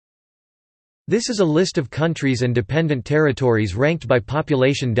This is a list of countries and dependent territories ranked by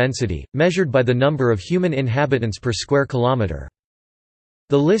population density, measured by the number of human inhabitants per square kilometre.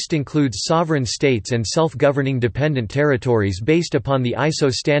 The list includes sovereign states and self-governing dependent territories based upon the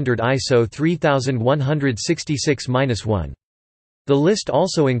ISO standard ISO 3166-1. The list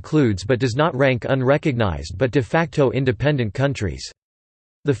also includes but does not rank unrecognized but de facto independent countries.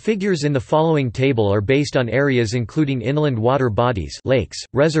 The figures in the following table are based on areas including inland water bodies, lakes,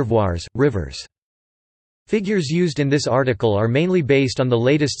 reservoirs, rivers. Figures used in this article are mainly based on the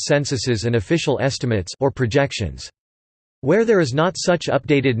latest censuses and official estimates or projections. Where there is not such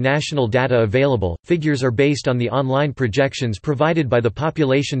updated national data available, figures are based on the online projections provided by the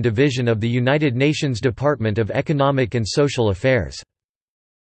Population Division of the United Nations Department of Economic and Social Affairs.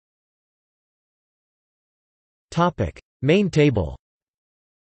 Main table.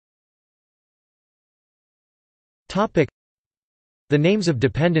 The names of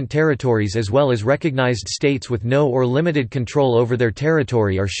dependent territories as well as recognized states with no or limited control over their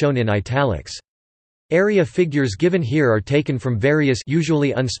territory are shown in italics. Area figures given here are taken from various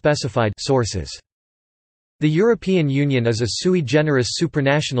usually unspecified sources. The European Union is a sui generis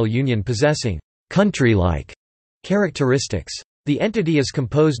supranational union possessing country-like characteristics. The entity is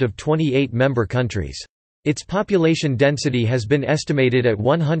composed of 28 member countries. Its population density has been estimated at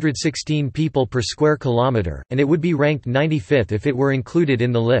 116 people per square kilometre, and it would be ranked 95th if it were included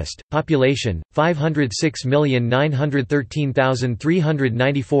in the list. Population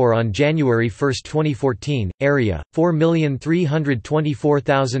 506,913,394 on January 1, 2014. Area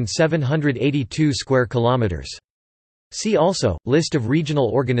 4,324,782 square kilometres. See also List of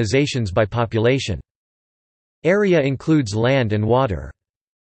regional organizations by population. Area includes land and water.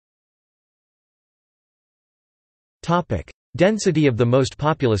 Density of the most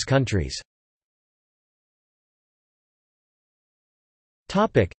populous countries.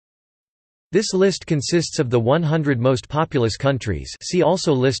 This list consists of the 100 most populous countries. See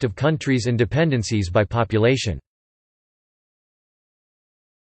also List of countries and dependencies by population.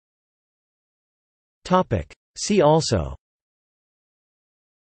 See also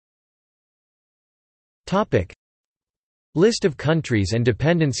List of countries and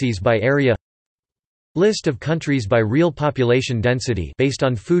dependencies by area. List of countries by real population density based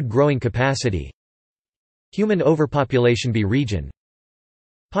on food growing capacity. Human overpopulation by region.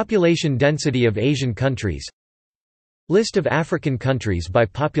 Population density of Asian countries. List of African countries by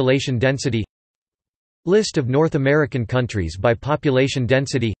population density. List of North American countries by population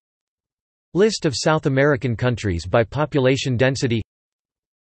density. List of South American countries by population density.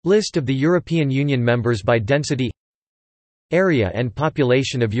 List of the European Union members by density. Area and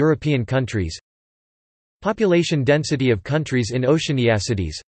population of European countries. Population density of countries in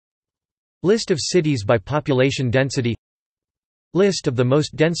Oceaniacides. List of cities by population density. List of the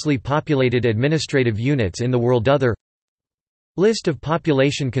most densely populated administrative units in the world. Other. List of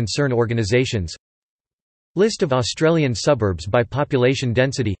population concern organizations. List of Australian suburbs by population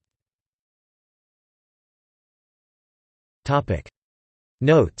density.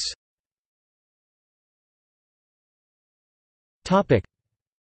 Notes.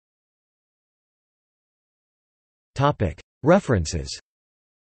 References.